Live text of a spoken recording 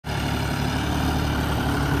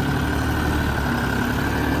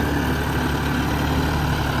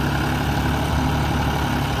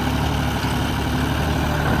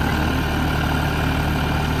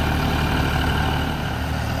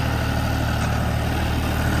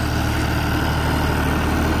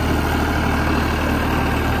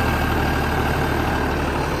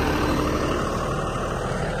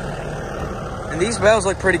these bales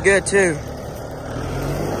look pretty good too.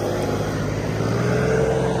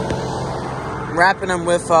 I'm wrapping them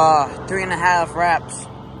with 3.5 wraps.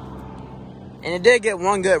 And it did get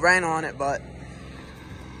one good rain on it, but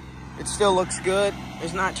it still looks good.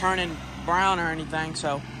 It's not turning brown or anything,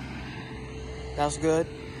 so that's good.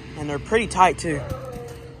 And they're pretty tight too.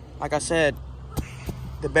 Like I said,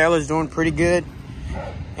 the baler's doing pretty good.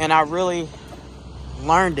 And I really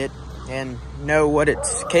learned it and know what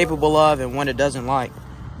it's capable of and what it doesn't like.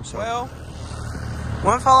 So, well,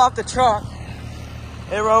 one fell off the truck.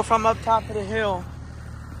 It rolled from up top of the hill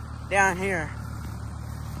down here.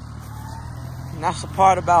 And that's the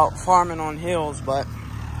part about farming on hills, but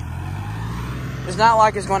it's not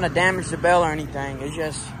like it's going to damage the bale or anything. It's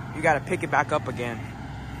just you got to pick it back up again.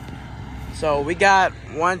 So we got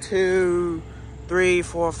 1, 2, 3,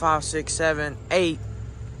 4, 5, 6, 7, 8,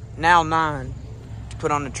 now 9 to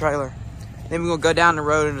put on the trailer. Then we're going to go down the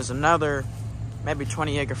road and there's another maybe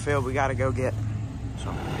 20-acre field we got to go get.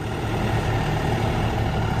 So.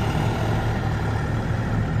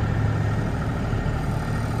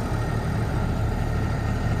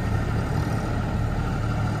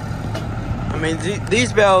 I mean,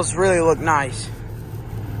 these bales really look nice.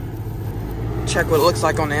 Check what it looks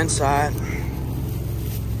like on the inside.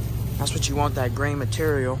 That's what you want, that green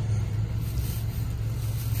material.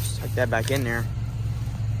 Just tuck that back in there.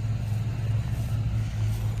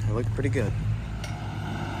 It looks pretty good.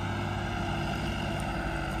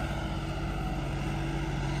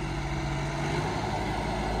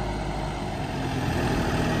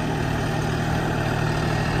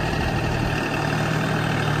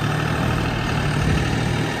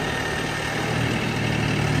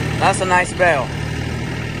 That's a nice bale.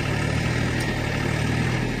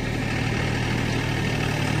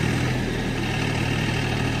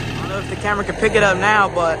 I don't know if the camera can pick it up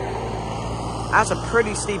now, but that's a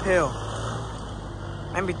pretty steep hill.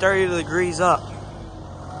 Maybe 30 degrees up.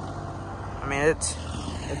 I mean, it's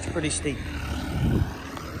pretty steep.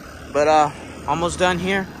 But almost done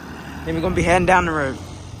here. Then we're gonna be heading down the road.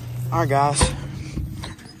 All right, guys.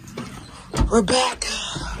 We're back.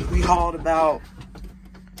 We hauled about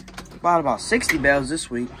 60 bales this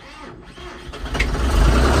week.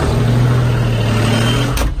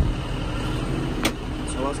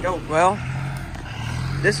 So let's go. Well,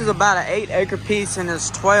 this is about an 8-acre piece, and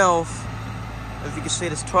there's 12. If you can see,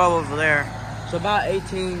 there's 12 over there. So about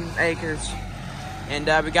 18 acres. And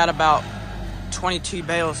we got about 22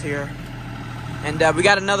 bales here. And we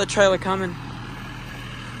got another trailer coming.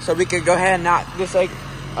 So we could go ahead and knock this acre,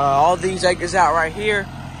 all these acres out right here.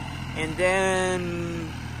 And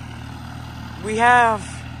then we have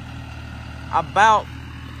about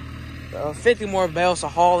 50 more bales to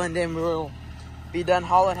haul, and then we'll be done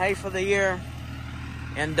hauling hay for the year.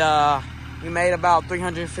 And we made about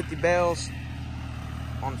 350 bales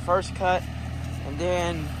on first cut, and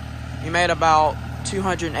then we made about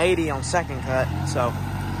 280 on second cut. So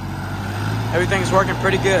everything's working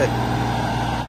pretty good.